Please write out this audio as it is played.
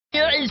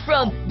is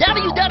from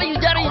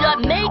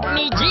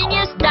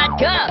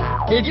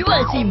www.makemegenius.com. If you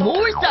want to see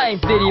more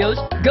science videos,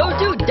 go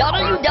to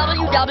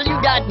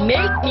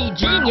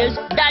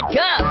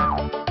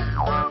www.makemegenius.com.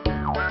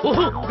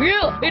 Oh,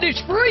 yeah, it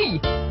is free.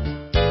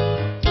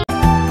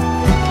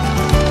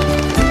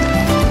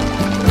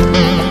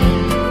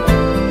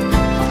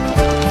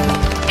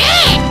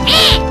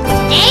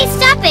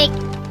 Next topic,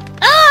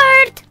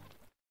 Earth.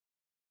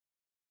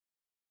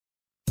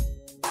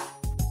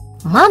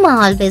 Mama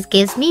always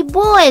gives me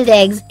boiled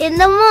eggs in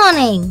the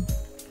morning.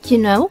 You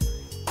know,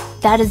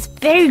 that is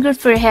very good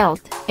for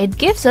health. It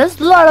gives us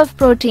a lot of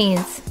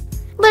proteins.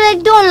 But I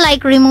don't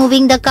like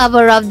removing the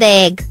cover of the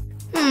egg.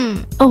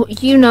 Oh,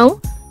 you know,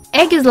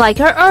 egg is like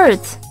our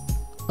Earth.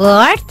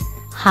 Earth?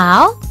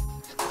 How?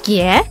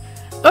 Yeah,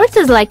 Earth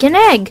is like an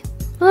egg.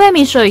 Let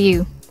me show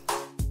you.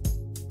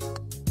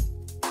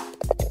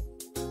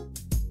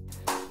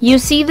 You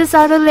see this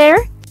outer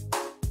layer?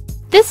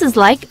 This is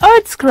like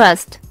Earth's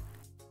crust.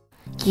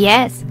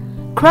 Yes,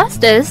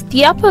 crust is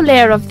the upper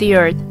layer of the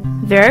Earth,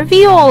 where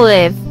we all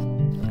live.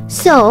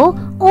 So,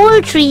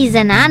 all trees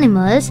and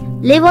animals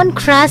live on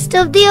crust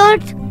of the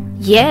earth?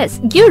 Yes,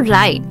 you're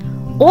right.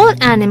 All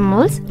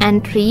animals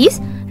and trees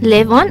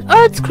live on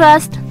Earth's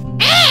crust.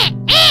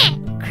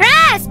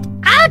 Crust!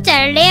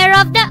 Outer layer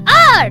of the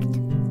earth!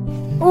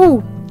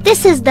 Oh,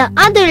 this is the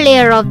other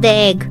layer of the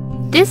egg.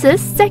 This is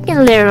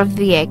second layer of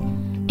the egg.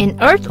 In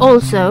Earth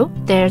also,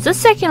 there's a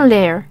second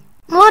layer.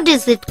 What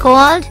is it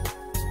called?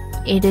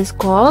 It is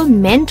called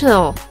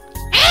mantle.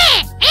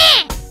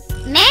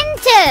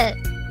 Mantle!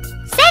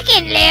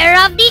 Second layer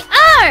of the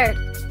earth!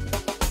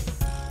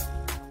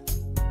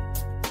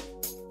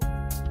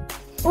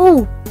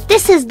 Oh,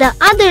 this is the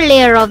other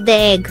layer of the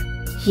egg.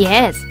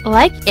 Yes,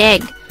 like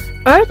egg.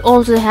 Earth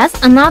also has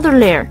another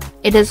layer.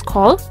 It is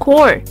called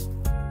core.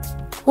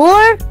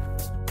 Core?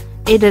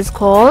 It is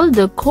called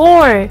the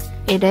core.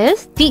 It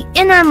is the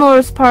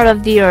innermost part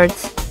of the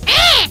Earth.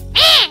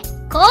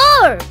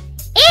 Core!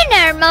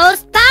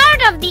 Innermost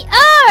part of the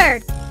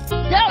earth!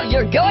 So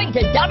you're going to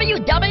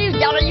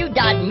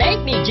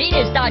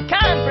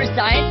www.makemegenius.com for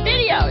science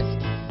videos.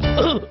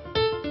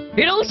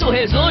 It also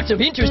has lots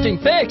of interesting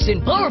facts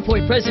and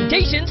PowerPoint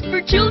presentations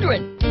for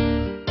children.